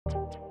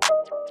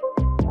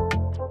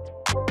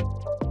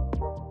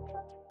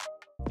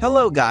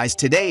Hello guys,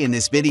 today in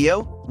this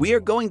video, we are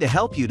going to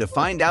help you to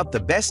find out the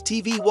best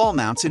TV wall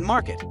mounts in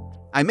market.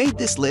 I made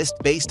this list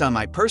based on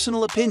my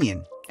personal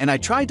opinion, and I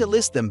tried to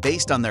list them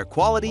based on their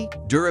quality,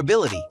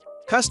 durability,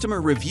 customer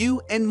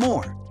review, and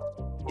more.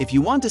 If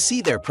you want to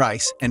see their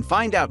price and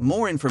find out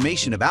more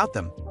information about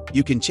them,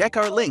 you can check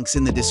our links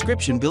in the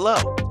description below.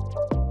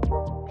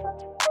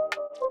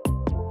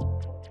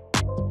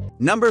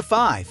 Number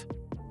 5.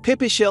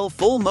 Pipishell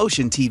Full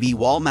Motion TV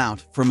Wall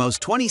Mount for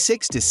most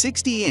 26 to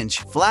 60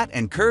 inch flat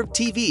and curved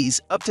TVs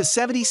up to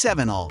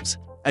 77 ohms.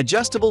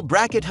 Adjustable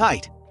bracket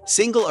height,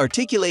 single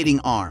articulating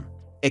arm,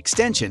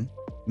 extension,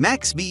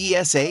 max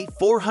VESA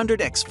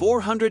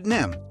 400x400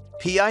 mm,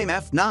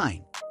 PIMF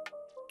 9.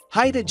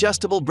 Height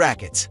adjustable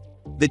brackets.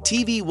 The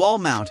TV wall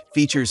mount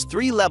features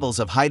 3 levels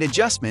of height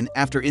adjustment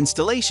after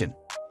installation,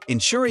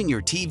 ensuring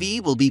your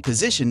TV will be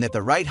positioned at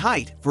the right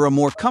height for a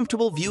more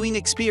comfortable viewing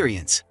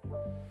experience.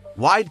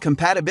 Wide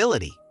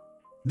compatibility.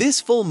 This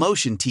full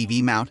motion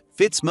TV mount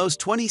fits most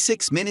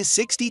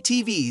 26-60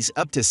 TVs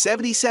up to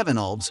 77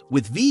 ohms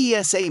with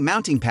VESA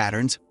mounting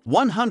patterns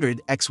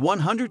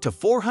 100x100 to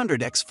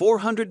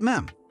 400x400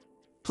 mm.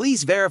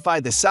 Please verify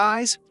the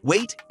size,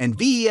 weight, and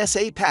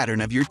VESA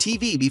pattern of your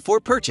TV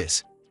before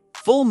purchase.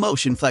 Full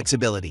motion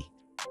flexibility.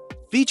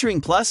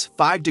 Featuring plus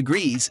 5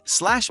 degrees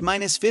 /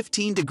 minus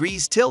 15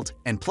 degrees tilt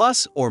and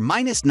plus or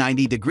minus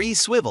 90 degrees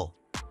swivel.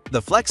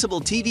 The flexible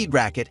TV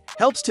bracket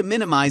helps to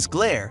minimize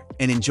glare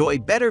and enjoy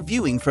better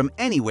viewing from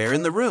anywhere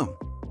in the room.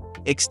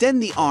 Extend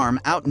the arm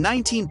out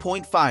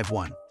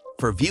 19.51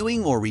 for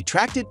viewing or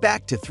retract it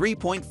back to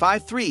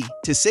 3.53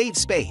 to save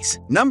space.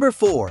 Number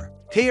 4.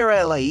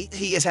 PRLA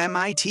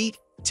TSMIT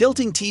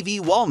Tilting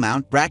TV Wall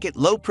Mount Bracket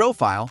Low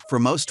Profile for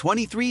most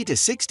 23 to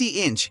 60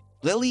 inch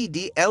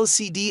LED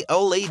LCD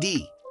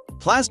OLED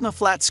Plasma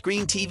Flat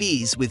Screen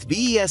TVs with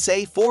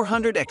VESA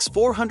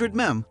 400x400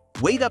 mm.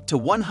 Weight up to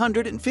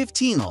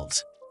 115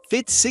 ohms.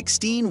 Fits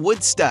 16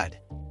 wood stud.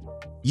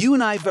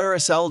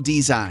 Universal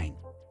design.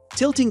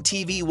 Tilting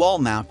TV wall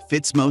mount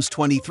fits most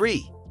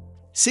 23.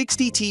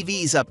 60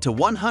 TVs up to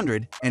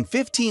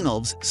 115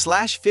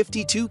 ohms /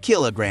 52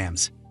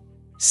 kilograms.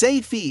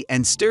 Safe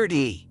and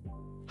sturdy.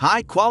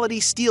 High quality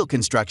steel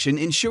construction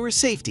ensures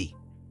safety.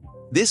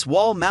 This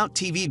wall mount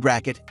TV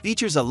bracket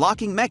features a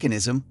locking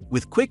mechanism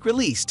with quick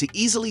release to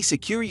easily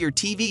secure your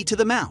TV to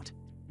the mount.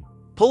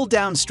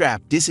 Pull-down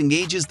strap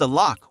disengages the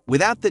lock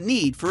without the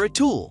need for a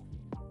tool.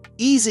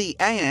 Easy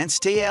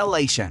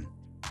installation.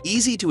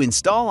 Easy to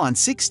install on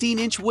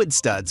 16-inch wood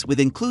studs with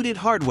included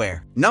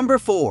hardware. Number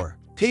 4.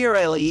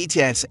 PRLA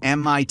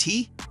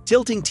TSMIT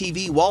Tilting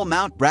TV Wall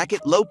Mount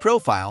Bracket Low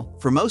Profile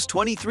for most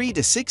 23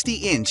 to 60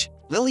 inch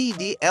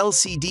LED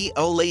LCD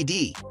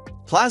OLED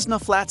Plasma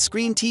Flat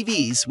Screen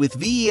TVs with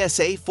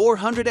VESA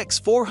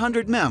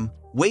 400x400 mm.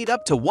 Weight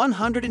up to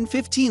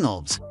 115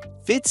 ohms.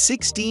 Fits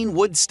 16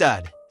 wood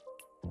stud.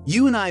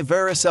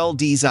 Universal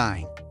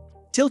design.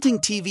 Tilting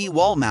TV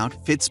wall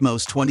mount fits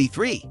most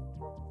 23.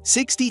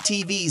 60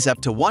 TVs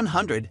up to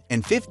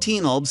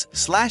 115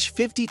 ohms /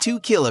 52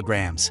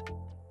 kilograms.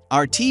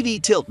 Our TV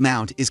tilt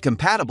mount is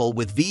compatible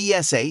with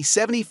VESA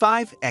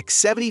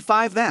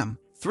 75x75 mm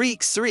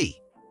 3x3,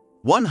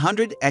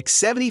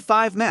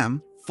 100x75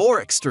 mm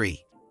 4x3,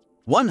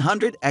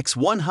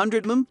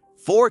 100x100 mm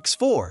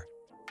 4x4,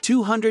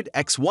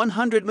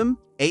 200x100 mm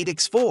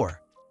 8x4,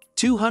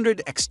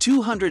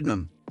 200x200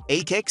 mm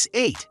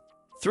 8x8,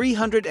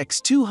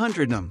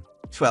 300x200 mm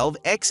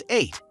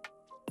 12x8,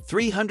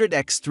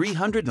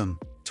 300x300 mm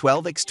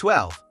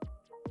 12x12,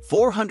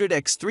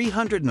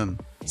 400x300 mm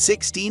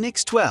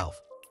 16x12,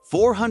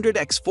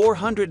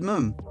 400x400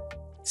 mm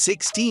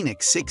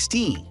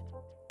 16x16.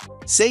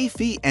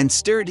 Safe and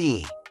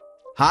sturdy.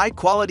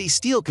 High-quality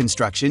steel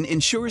construction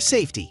ensures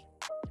safety.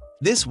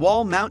 This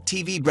wall mount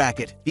TV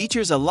bracket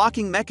features a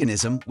locking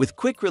mechanism with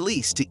quick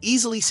release to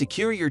easily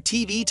secure your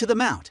TV to the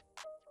mount.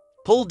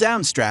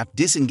 Pull-down strap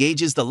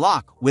disengages the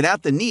lock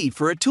without the need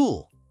for a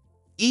tool.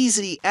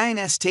 Easy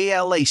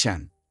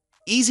installation.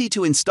 Easy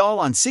to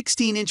install on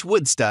 16-inch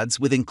wood studs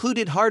with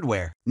included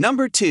hardware.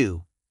 Number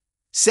 2.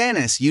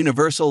 Sanus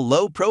Universal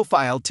Low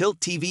Profile Tilt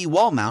TV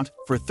Wall Mount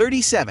for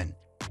 37,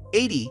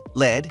 80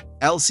 LED,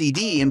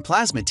 LCD and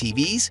plasma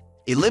TVs.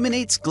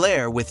 Eliminates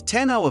glare with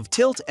 10 of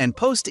tilt and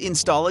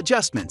post-install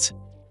adjustments.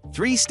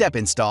 3-step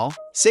install,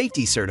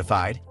 safety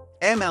certified,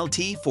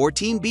 MLT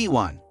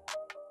 14B1.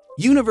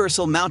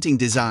 Universal mounting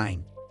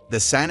design. The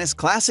Sanus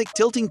Classic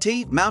Tilting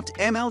TV Mount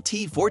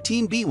MLT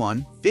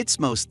 14B1 fits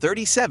most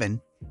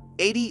 37,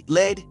 80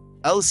 LED,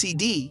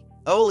 LCD,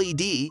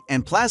 OLED,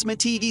 and plasma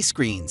TV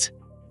screens.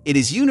 It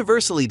is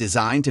universally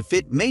designed to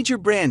fit major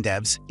brand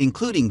devs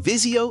including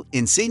Vizio,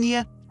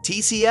 Insignia,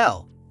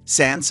 TCL,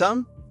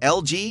 Samsung,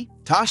 LG,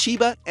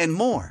 Toshiba, and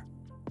more.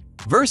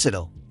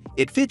 Versatile.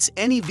 It fits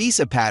any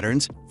VESA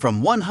patterns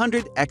from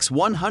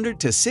 100x100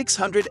 to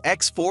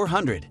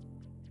 600x400.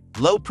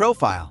 Low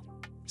profile.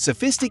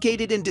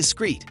 Sophisticated and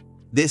discreet,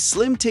 this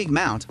slim TIG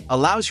mount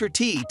allows your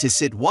TV to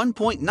sit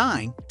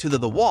 1.9 to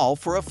the wall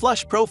for a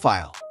flush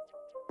profile.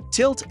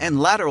 Tilt and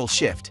lateral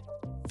shift.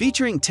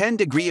 Featuring 10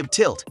 degrees of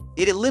tilt,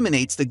 It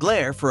eliminates the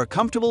glare for a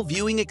comfortable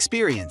viewing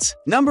experience.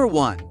 Number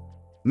 1.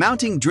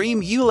 Mounting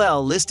Dream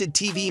UL Listed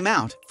TV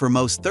Mount for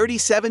most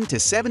 37 to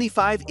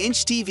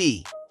 75-inch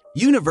TV.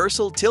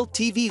 Universal Tilt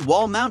TV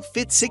Wall Mount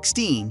Fit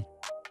 16,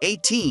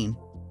 18,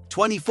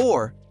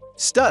 24,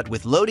 stud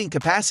with loading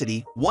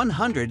capacity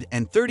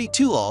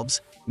 132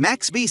 bulbs,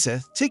 Max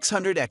Visa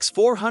 600x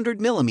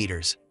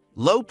 400mm,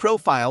 low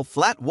profile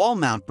flat wall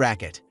mount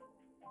bracket.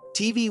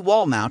 TV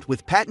wall mount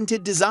with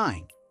patented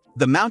design.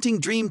 The Mounting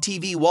Dream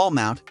TV wall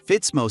mount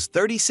fits most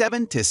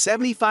 37 to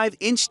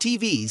 75-inch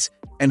TVs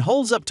and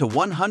holds up to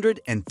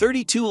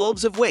 132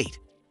 lbs of weight,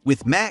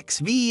 with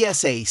Max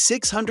VESA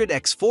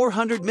 600x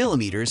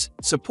 400mm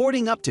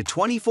supporting up to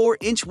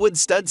 24-inch wood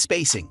stud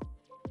spacing.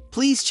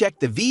 Please check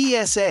the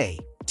VESA,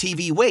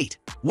 TV weight,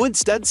 wood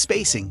stud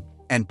spacing,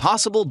 and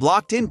possible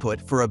blocked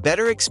input for a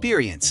better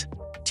experience.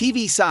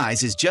 TV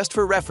size is just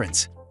for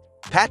reference.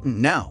 Patent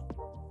No.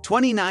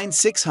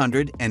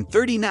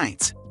 29639,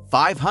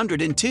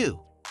 502.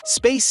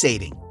 Space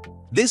saving.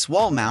 This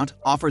wall mount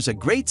offers a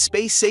great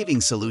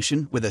space-saving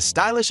solution with a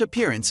stylish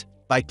appearance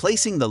by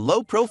placing the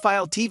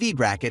low-profile TV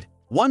bracket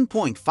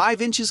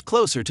 1.5 inches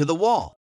closer to the wall.